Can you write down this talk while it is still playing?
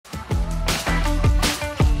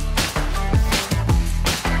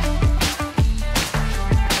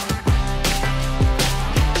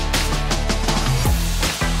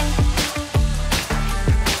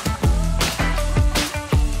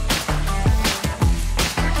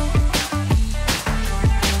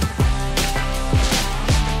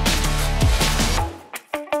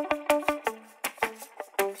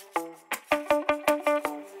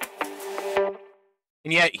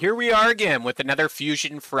And yet, here we are again with another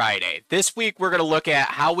Fusion Friday. This week, we're going to look at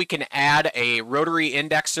how we can add a rotary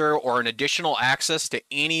indexer or an additional access to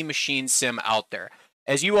any machine sim out there.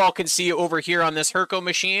 As you all can see over here on this Herco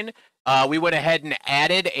machine, we went ahead and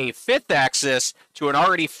added a 5th axis to an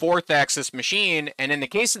already 4th axis machine. And in the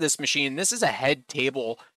case of this machine, this is a head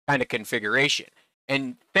table kind of configuration.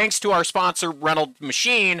 And thanks to our sponsor, Reynolds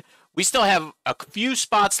Machine, we still have a few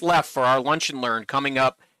spots left for our Lunch and Learn coming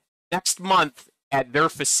up next month at their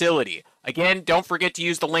facility. Again, don't forget to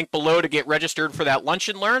use the link below to get registered for that Lunch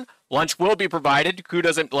and Learn. Lunch will be provided. Who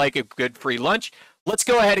doesn't like a good free lunch? Let's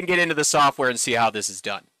go ahead and get into the software and see how this is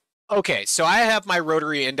done. Okay, so I have my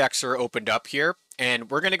rotary indexer opened up here,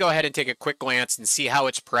 and we're going to go ahead and take a quick glance and see how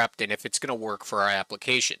it's prepped and if it's going to work for our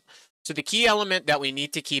application. So the key element that we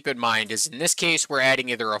need to keep in mind is in this case, we're adding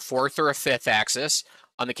either a 4th or a 5th axis.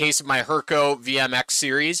 On the case of my Herco VMX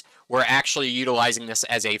series, we're actually utilizing this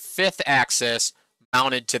as a 5th axis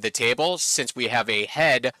mounted to the table since we have a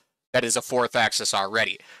head that is a 4th axis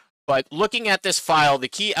already. But looking at this file, the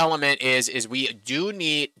key element is we do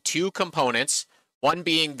need 2 components, one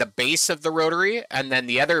being the base of the rotary and then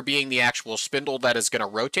the other being the actual spindle that is going to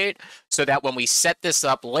rotate, so that when we set this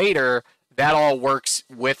up later, that all works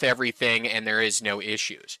with everything and there is no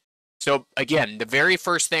issues. So again, the very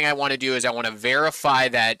first thing I want to do is I want to verify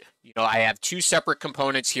that, I have 2 separate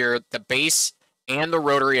components here, the base and the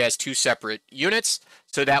rotary as 2 separate units,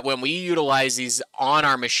 so that when we utilize these on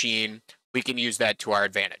our machine, we can use that to our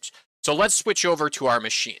advantage. So let's switch over to our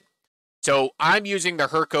machine. So I'm using the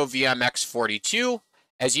Herco VMX 42.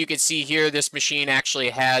 As you can see here, this machine actually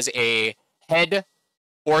has a head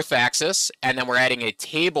 4th axis, and then we're adding a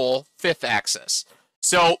table 5th axis.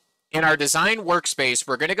 So in our design workspace,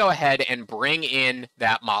 we're going to go ahead and bring in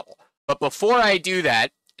that model. But before I do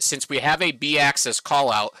that, since we have a B-axis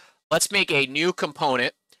callout, let's make a new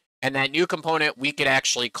component, and that new component, we could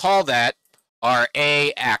actually call that our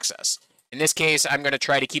A-axis. In this case, I'm going to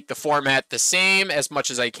try to keep the format the same as much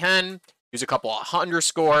as I can, use a couple of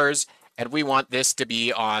underscores, and we want this to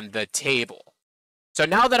be on the table. So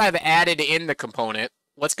now that I've added in the component,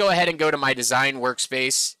 let's go ahead and go to my design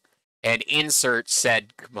workspace and insert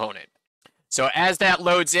said component. So as that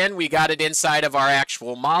loads in, we got it inside of our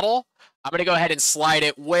actual model. I'm going to go ahead and slide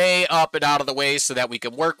it way up and out of the way so that we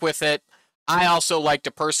can work with it. I also like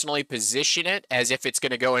to personally position it as if it's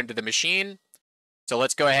going to go into the machine. So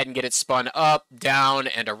let's go ahead and get it spun up, down,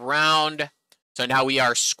 and around. So now we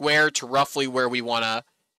are square to roughly where we want to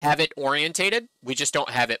have it orientated. We just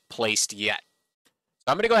don't have it placed yet. So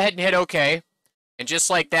I'm going to go ahead and hit OK. And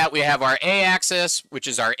just like that, we have our A-axis, which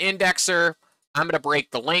is our indexer. I'm going to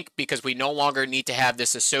break the link because we no longer need to have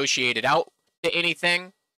this associated out to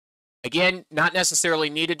anything. Again, not necessarily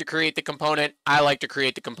needed to create the component. I like to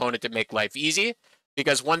create the component to make life easy,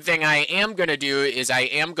 because one thing I am going to do is I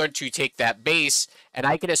am going to take that base and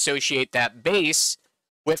I can associate that base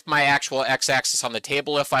with my actual x-axis on the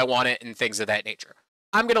table if I want it and things of that nature.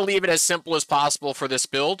 I'm going to leave it as simple as possible for this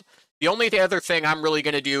build. The only other thing I'm really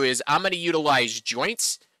going to do is I'm going to utilize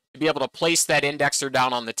joints to be able to place that indexer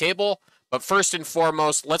down on the table. But first and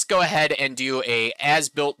foremost, let's go ahead and do a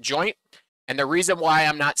as-built joint. And the reason why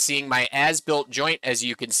I'm not seeing my as-built joint, as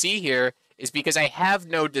you can see here, is because I have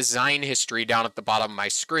no design history down at the bottom of my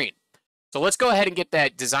screen. So let's go ahead and get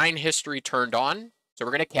that design history turned on. So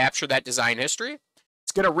we're going to capture that design history.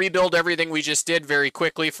 It's going to rebuild everything we just did very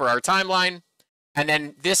quickly for our timeline. And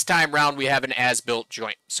then this time round, we have an as-built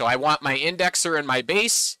joint. So I want my indexer and my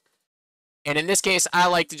base. And in this case, I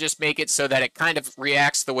like to just make it so that it kind of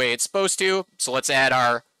reacts the way it's supposed to. So let's add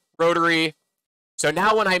our rotary. So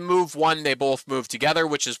now when I move one, they both move together,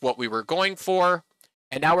 which is what we were going for.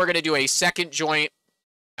 And now we're going to do a second joint.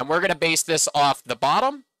 And we're going to base this off the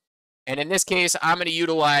bottom. And in this case, I'm going to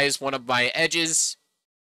utilize one of my edges.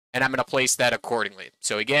 And I'm going to place that accordingly.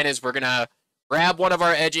 So again, we're going to grab one of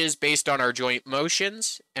our edges based on our joint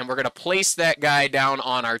motions, and we're going to place that guy down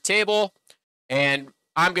on our table, and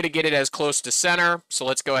I'm going to get it as close to center. So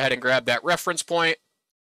let's go ahead and grab that reference point.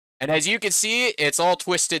 And as you can see, it's all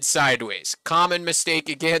twisted sideways. Common mistake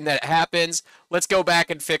again that happens. Let's go back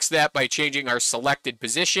and fix that by changing our selected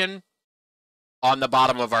position on the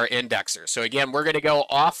bottom of our indexer. So again, we're going to go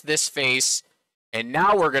off this face, and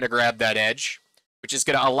now we're going to grab that edge, which is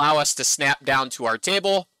going to allow us to snap down to our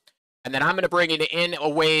table. And then I'm going to bring it in a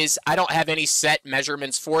ways. I don't have any set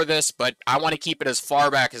measurements for this, but I want to keep it as far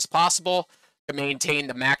back as possible to maintain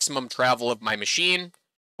the maximum travel of my machine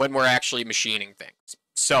when we're actually machining things.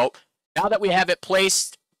 So now that we have it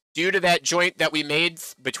placed, due to that joint that we made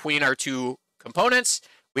between our 2 components,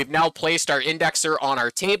 we've now placed our indexer on our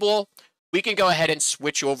table. We can go ahead and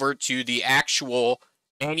switch over to the actual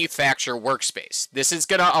manufacture workspace. This is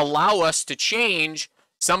going to allow us to change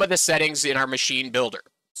some of the settings in our machine builder.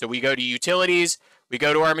 So we go to utilities, we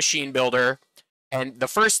go to our machine builder, and the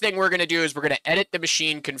first thing we're going to do is we're going to edit the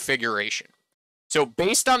machine configuration. So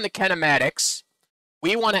based on the kinematics,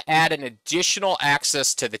 we want to add an additional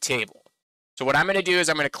axis to the table. So what I'm going to do is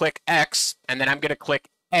I'm going to click X, and then I'm going to click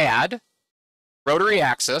Add, Rotary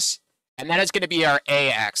Axis, and that is going to be our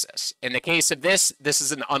A axis. In the case of this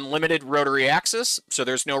is an unlimited rotary axis, so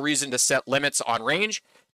there's no reason to set limits on range.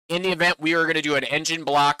 In the event we are going to do an engine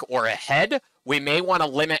block or a head, we may want to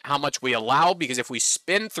limit how much we allow, because if we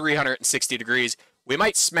spin 360 degrees, we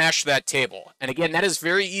might smash that table. And again, that is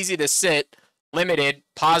very easy to set limited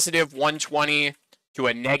positive 120 to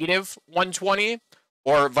a negative 120,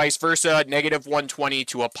 or vice versa, negative 120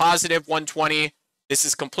 to a positive 120. This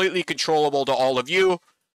is completely controllable to all of you,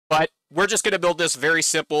 but we're just going to build this very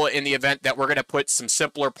simple in the event that we're going to put some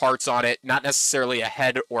simpler parts on it, not necessarily a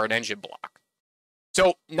head or an engine block.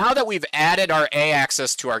 So now that we've added our A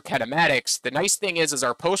axis to our kinematics, the nice thing is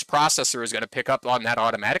our post processor is going to pick up on that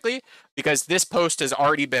automatically, because this post has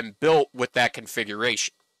already been built with that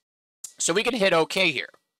configuration. So we can hit OK here.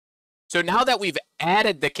 So now that we've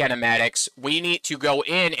added the kinematics, we need to go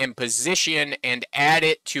in and position and add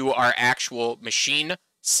it to our actual machine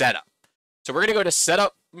setup. So we're going to go to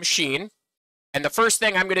Setup Machine, and the first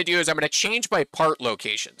thing I'm going to do is I'm going to change my part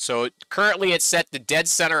location. So currently it's set to dead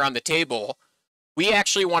center on the table. We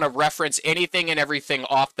actually want to reference anything and everything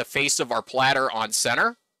off the face of our platter on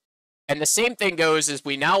center. And the same thing goes is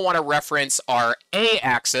we now want to reference our A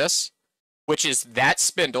axis, which is that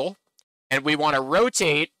spindle, and we want to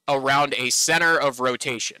rotate around a center of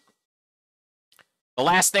rotation. The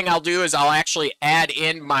last thing I'll do is I'll actually add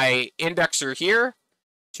in my indexer here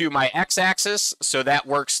to my x-axis, so that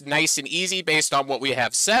works nice and easy based on what we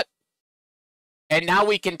have set. And now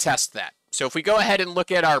we can test that. So if we go ahead and look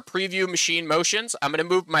at our preview machine motions, I'm going to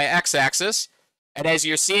move my x-axis, and as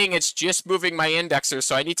you're seeing, it's just moving my indexer,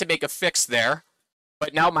 so I need to make a fix there.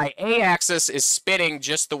 But now my A-axis is spinning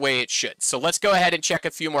just the way it should. So let's go ahead and check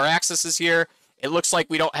a few more axes here. It looks like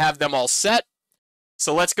we don't have them all set.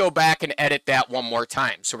 So let's go back and edit that one more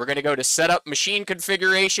time. So we're going to go to Setup Machine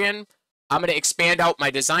Configuration. I'm going to expand out my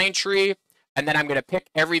design tree, and then I'm going to pick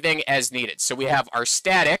everything as needed. So we have our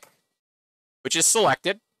static, which is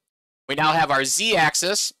selected. We now have our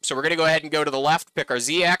Z-axis. So we're going to go ahead and go to the left, pick our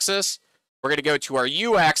Z-axis. We're going to go to our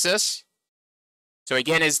U-axis. So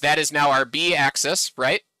again, that is now our B-axis,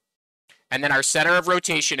 right? And then our center of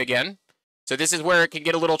rotation again. So this is where it can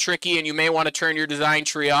get a little tricky, and you may want to turn your design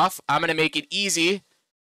tree off. I'm going to make it easy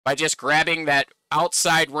by just grabbing that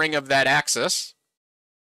outside ring of that axis.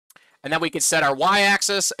 And then we can set our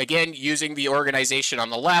Y-axis, again, using the organization on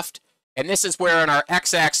the left. And this is where on our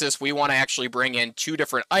X-axis, we want to actually bring in two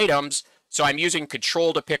different items. So I'm using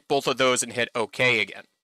Control to pick both of those and hit OK again.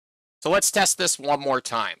 So let's test this one more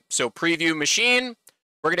time. So preview machine,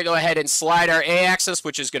 we're going to go ahead and slide our A-axis,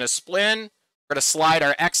 which is going to spin. We're going to slide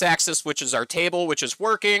our X-axis, which is our table, which is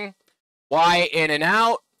working. Y in and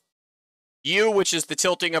out. U, which is the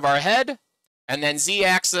tilting of our head. And then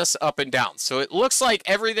Z-axis up and down. So it looks like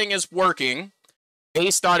everything is working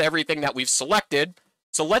based on everything that we've selected.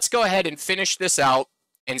 So let's go ahead and finish this out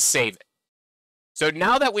and save it. So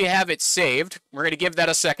now that we have it saved, we're going to give that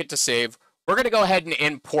a second to save. We're going to go ahead and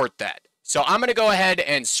import that. So I'm going to go ahead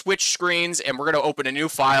and switch screens, and we're going to open a new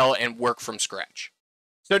file and work from scratch.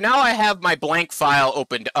 So now I have my blank file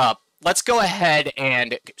opened up. Let's go ahead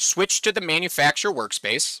and switch to the manufacturer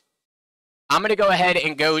workspace. I'm going to go ahead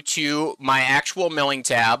and go to my actual milling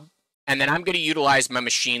tab, and then I'm going to utilize my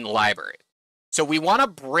machine library. So we want to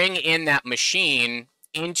bring in that machine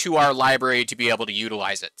into our library to be able to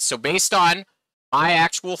utilize it. So based on my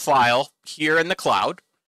actual file here in the cloud,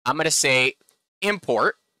 I'm going to say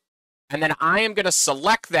import, and then I am going to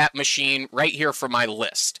select that machine right here from my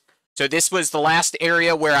list. So this was the last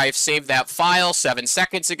area where I've saved that file 7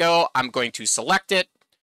 seconds ago. I'm going to select it.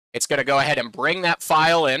 It's going to go ahead and bring that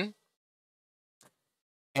file in.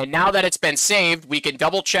 And now that it's been saved, we can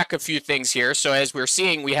double check a few things here. So as we're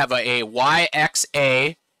seeing, we have a Y, X,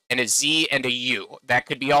 A, and a Z, and a U. That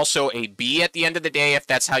could be also a B at the end of the day if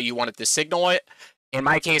that's how you wanted to signal it. In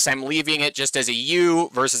my case, I'm leaving it just as a U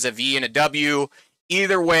versus a V and a W.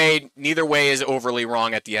 Either way, neither way is overly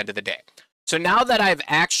wrong at the end of the day. So now that I've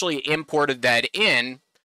actually imported that in,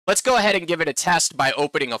 let's go ahead and give it a test by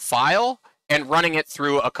opening a file and running it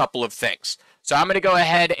through a couple of things. So I'm going to go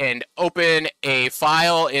ahead and open a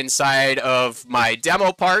file inside of my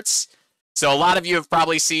demo parts. So a lot of you have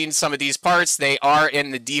probably seen some of these parts. They are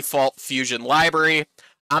in the default Fusion library.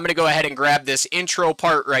 I'm going to go ahead and grab this intro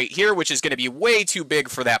part right here, which is going to be way too big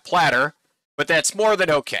for that platter. but that's more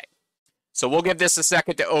than okay. So we'll give this a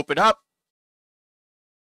second to open up.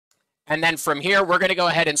 And then from here, we're going to go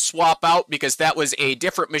ahead and swap out because that was a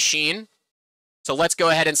different machine. So let's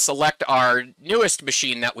go ahead and select our newest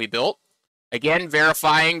machine that we built. Again,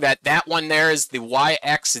 verifying that that one there is the Y,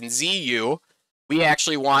 X, and Z U. We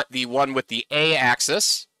actually want the one with the A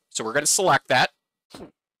axis. So we're going to select that.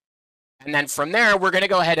 And then from there, we're going to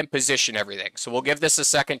go ahead and position everything. So we'll give this a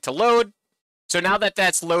second to load. So now that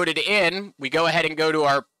that's loaded in, we go ahead and go to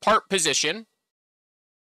our part position.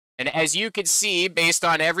 And as you can see, based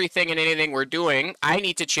on everything and anything we're doing, I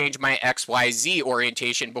need to change my XYZ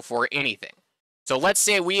orientation before anything. So let's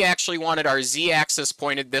say we actually wanted our Z axis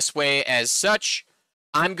pointed this way as such.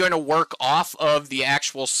 I'm going to work off of the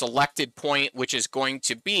actual selected point, which is going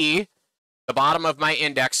to be the bottom of my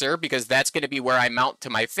indexer, because that's going to be where I mount to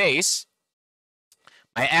my face.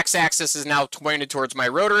 My X-axis is now pointed towards my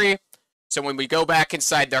rotary. So when we go back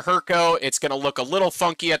inside the Herco, it's going to look a little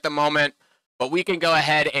funky at the moment, but we can go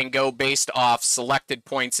ahead and go based off selected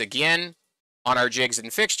points again on our jigs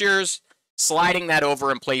and fixtures, sliding that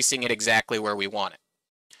over and placing it exactly where we want it.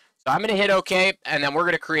 So I'm going to hit OK, and then we're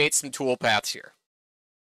going to create some tool paths here.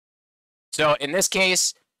 So in this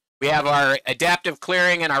case, we have our adaptive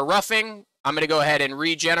clearing and our roughing. I'm going to go ahead and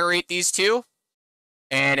regenerate these two.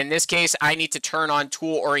 And in this case, I need to turn on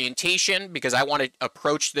tool orientation because I want to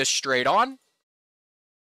approach this straight on.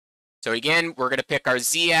 So again, we're going to pick our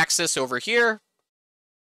Z axis over here.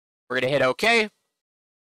 We're going to hit OK.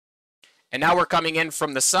 And now we're coming in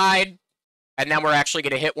from the side. And then we're actually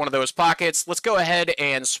going to hit one of those pockets. Let's go ahead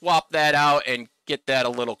and swap that out and get that a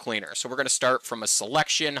little cleaner. So we're going to start from a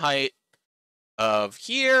selection height of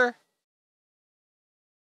here.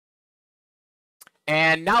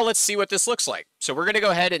 And now let's see what this looks like. So we're going to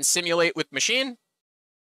go ahead and simulate with machine.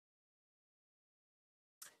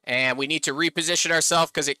 And we need to reposition ourselves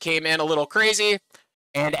because it came in a little crazy.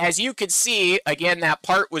 And as you can see, again, that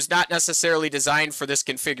part was not necessarily designed for this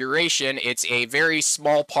configuration. It's a very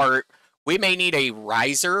small part. We may need a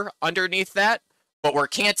riser underneath that, but we're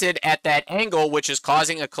canted at that angle, which is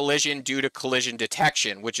causing a collision due to collision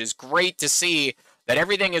detection, which is great to see that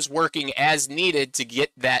everything is working as needed to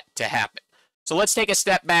get that to happen. So let's take a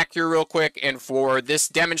step back here real quick, and for this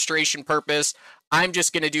demonstration purpose, I'm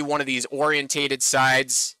just going to do one of these orientated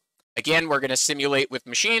sides. Again, we're going to simulate with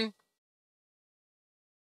machine.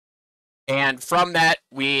 And from that,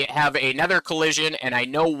 we have another collision, and I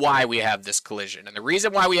know why we have this collision. And the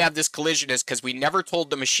reason why we have this collision is because we never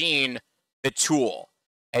told the machine the tool,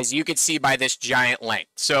 as you can see by this giant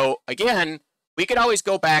length. So again, we could always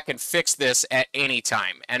go back and fix this at any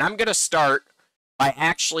time. And I'm going to start by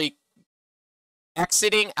actually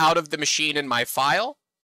exiting out of the machine in my file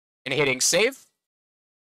and hitting save.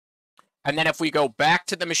 And then if we go back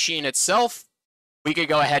to the machine itself, we could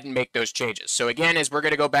go ahead and make those changes. So again, as we're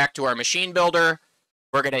going to go back to our machine builder,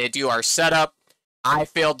 we're going to do our setup. I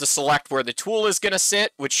failed to select where the tool is going to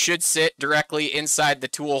sit, which should sit directly inside the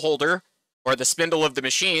tool holder or the spindle of the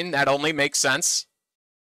machine. That only makes sense.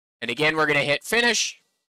 And again, we're going to hit finish.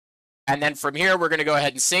 And then from here, we're going to go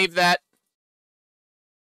ahead and save that.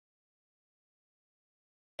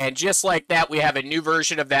 And just like that, we have a new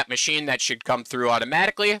version of that machine that should come through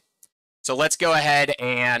automatically. So let's go ahead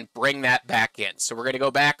and bring that back in. So we're going to go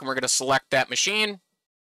back and we're going to select that machine.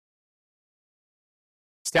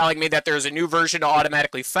 It's telling me that there's a new version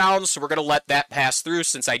automatically found, so we're going to let that pass through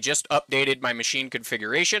since I just updated my machine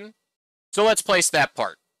configuration. So let's place that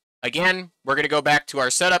part. Again, we're going to go back to our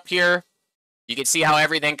setup here. You can see how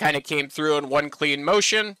everything kind of came through in one clean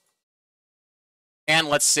motion. And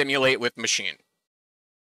let's simulate with machine.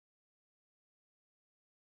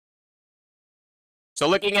 So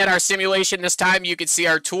looking at our simulation this time, you can see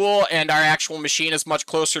our tool and our actual machine is much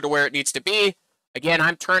closer to where it needs to be. Again,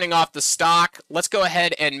 I'm turning off the stock. Let's go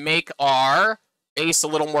ahead and make our base a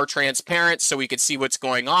little more transparent so we can see what's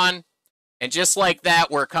going on. And just like that,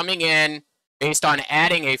 we're coming in based on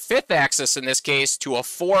adding a 5th axis, in this case, to a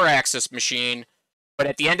 4-axis machine. But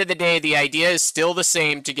at the end of the day, the idea is still the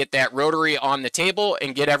same to get that rotary on the table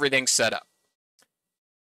and get everything set up.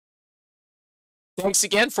 Thanks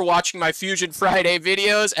again for watching my Fusion Friday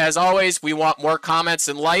videos. As always, we want more comments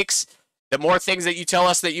and likes. The more things that you tell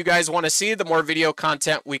us that you guys want to see, the more video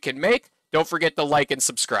content we can make. Don't forget to like and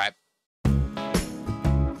subscribe.